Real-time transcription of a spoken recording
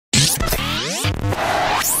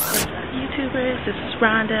This is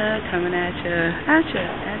Rhonda coming at ya.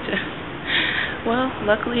 Well,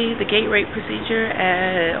 luckily the gate rate procedure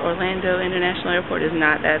at Orlando International Airport is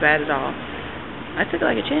not that bad at all. I took it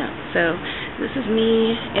like a champ. So this is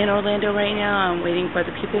me in Orlando right now. I'm waiting for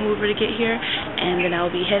the people mover to get here, and then I'll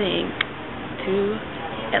be heading to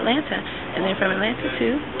Atlanta, and then from Atlanta to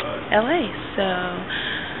LA. So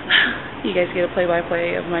you guys get a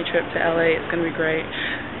play-by-play of my trip to LA. It's gonna be great.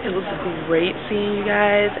 It was great seeing you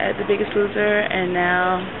guys at The Biggest Loser, and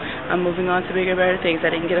now I'm moving on to bigger, better things. I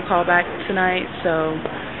didn't get a call back tonight, so,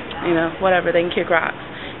 you know, whatever, they can kick rocks.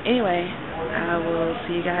 Anyway, I will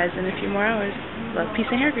see you guys in a few more hours. Love, peace,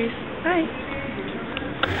 and hair grease. Bye.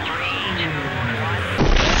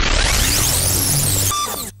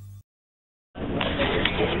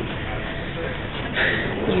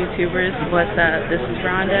 YouTubers, what's up? This is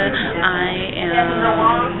Rhonda. I am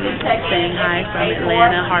saying hi from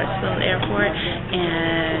Atlanta Hartsfield Airport,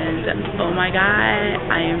 and oh my god,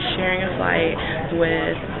 I am sharing a flight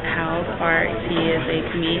with Hal Sparks. He is a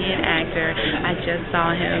comedian actor. I just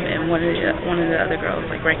saw him, and one of the other girls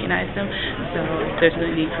like recognized him, so there's no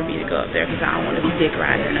need for me to go up there because I don't want to be dick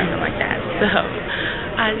riding or nothing like that. So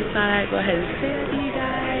I just thought I'd go ahead and say it to you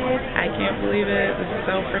guys. I can't believe it. This is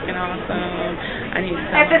so freaking awesome. I need to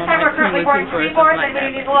tell at this time, we're currently boarding three-fourths and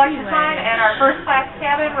we need the luggage sign, and our first class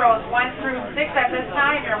cabin, rows 1 through 6 at this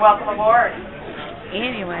time. You're welcome aboard.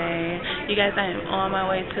 Anyway, you guys, I am on my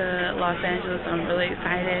way to Los Angeles. I'm really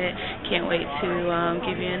excited. Can't wait to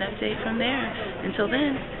give you an update from there. Until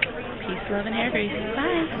then, peace, love, and hair grease.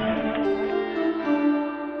 Bye.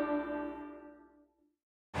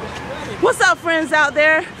 What's up, friends out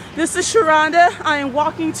there? This is Sharonda. I am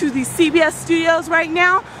walking to the CBS studios right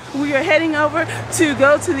now. We are heading over to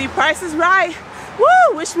go to the Price is Right.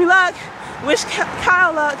 Woo! Wish me luck. Wish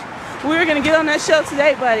Kyle luck. We're gonna get on that show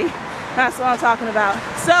today, buddy. That's what I'm talking about.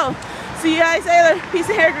 So, see you guys later. Peace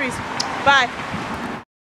and hair grease. Bye.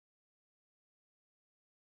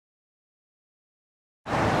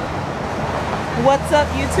 What's up,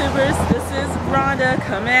 YouTubers? This is Rhonda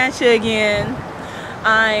coming at you again.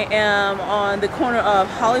 I am on the corner of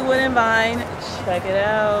Hollywood and Vine. Check it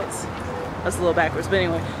out. That's a little backwards, but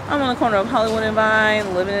anyway, I'm on the corner of Hollywood and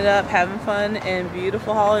Vine, living it up, having fun in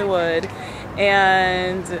beautiful Hollywood,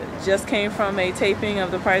 and just came from a taping of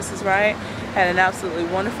The Price is Right. Had an absolutely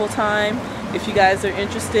wonderful time. If you guys are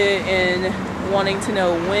interested in wanting to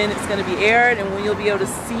know when it's going to be aired and when you'll be able to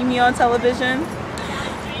see me on television,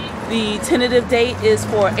 the tentative date is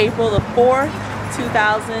for April the 4th,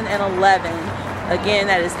 2011. Again,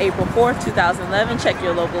 that is April 4th, 2011. Check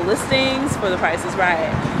your local listings for The Price is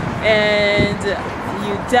Right. And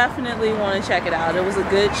you definitely want to check it out. It was a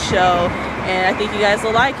good show, and I think you guys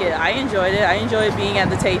will like it. I enjoyed it. I enjoyed being at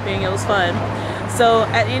the taping. It was fun. So,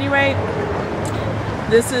 at any rate,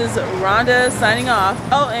 this is Rhonda signing off.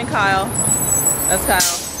 Oh, and Kyle. That's Kyle.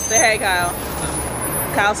 Say hey, Kyle.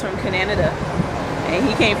 Kyle's from Canada. And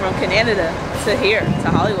he came from Canada to here, to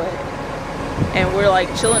Hollywood. And we're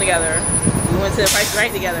like chilling together. We went to The Price is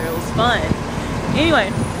Right together. It was fun.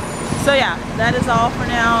 Anyway, so yeah, that is all for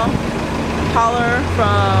now. Holler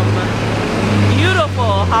from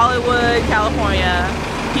beautiful Hollywood, California.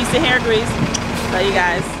 Peace and hair grease. Love you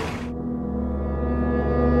guys.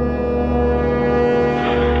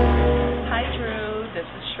 Hi Drew, this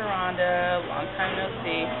is Sharonda. Long time no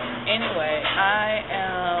see. Anyway, I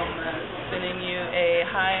am sending you a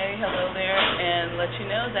hi, hello there, and let you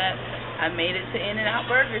know that I made it to In-N-Out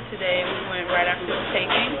Burger today. We went right after the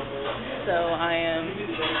taping, so I am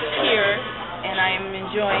here, and I am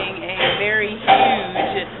enjoying a very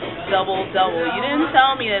huge double-double. You didn't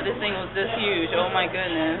tell me that this thing was this huge. Oh my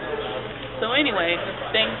goodness. So anyway,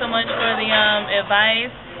 thanks so much for the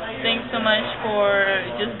advice. Thanks so much for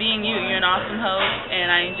just being you. You're an awesome host,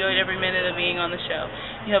 and I enjoyed every minute of being on the show.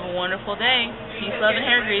 You have a wonderful day. Peace, love, and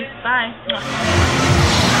hair grease. Bye.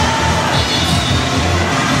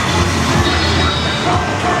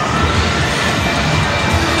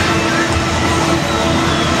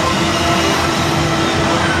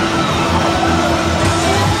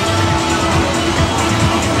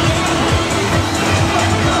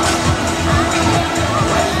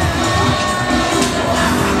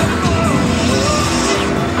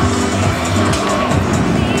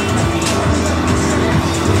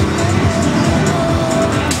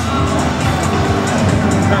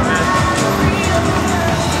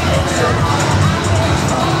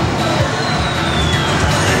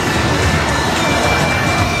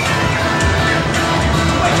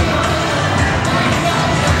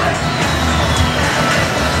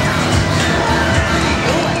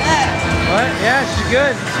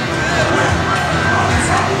 Good.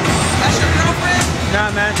 That's your girlfriend? Nah,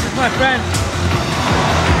 man, she's my friend.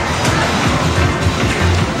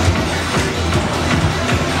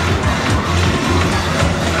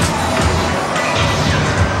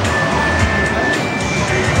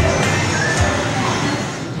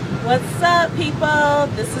 people?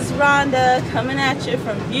 This is Rhonda coming at you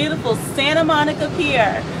from beautiful Santa Monica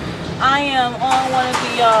Pier. I am on one of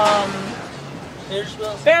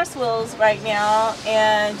the Ferris wheels right now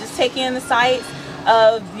and just taking in the sights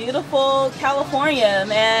of beautiful California.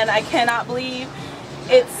 Man, I cannot believe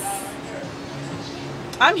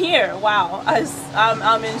I'm here. Wow,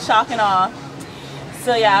 I'm in shock and awe.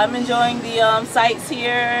 So yeah, I'm enjoying the sights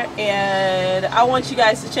here, and I want you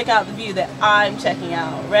guys to check out the view that I'm checking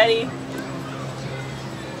out. Ready?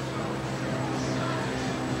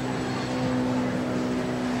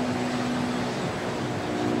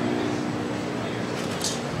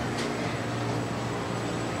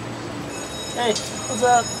 Hey, what's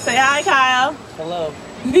up? Say hi, Kyle. Hello.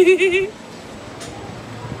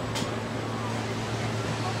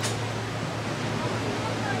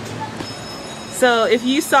 So if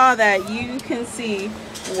you saw that, you can see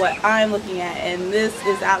what I'm looking at, and this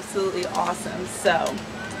is absolutely awesome. So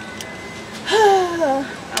I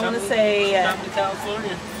want to say, come to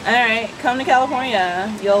California. all right, come to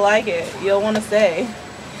California. You'll like it. You'll want to stay.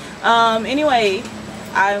 Anyway,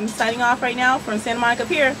 I'm signing off right now from Santa Monica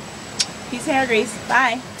Pier. Peace and hair grease.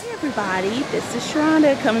 Bye. Hey everybody, this is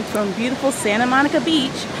Sharonda coming from beautiful Santa Monica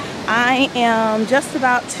Beach. I am just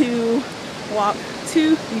about to walk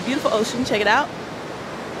to the beautiful ocean. Check it out.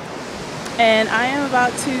 And I am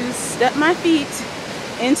about to step my feet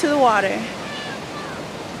into the water.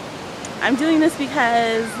 I'm doing this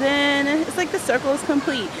because then it's like the circle is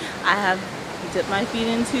complete. I have dipped my feet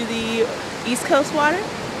into the East Coast water,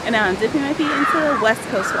 and now I'm dipping my feet into the West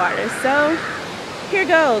Coast water. So here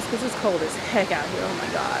goes, because it's cold as heck out here. Oh my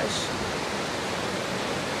gosh.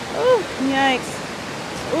 Oh, yikes.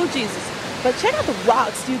 Oh, Jesus. But check out the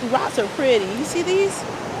rocks, dude. The rocks are pretty. You see these?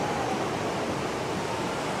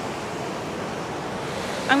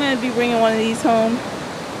 I'm going to be bringing one of these home.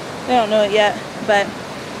 They don't know it yet, but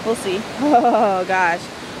we'll see. Oh, gosh.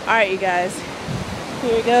 All right, you guys.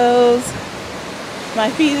 Here it goes. My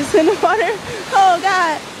feet is in the water. Oh,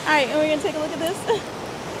 God. All right, and we're going to take a look at this.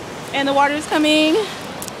 And the water is coming.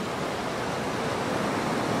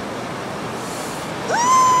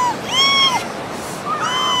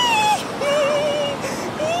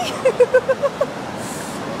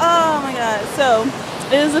 Oh my God. So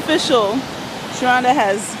it is official. Sharonda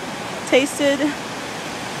has tasted,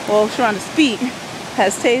 well, Sharonda's feet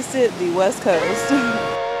has tasted the West Coast.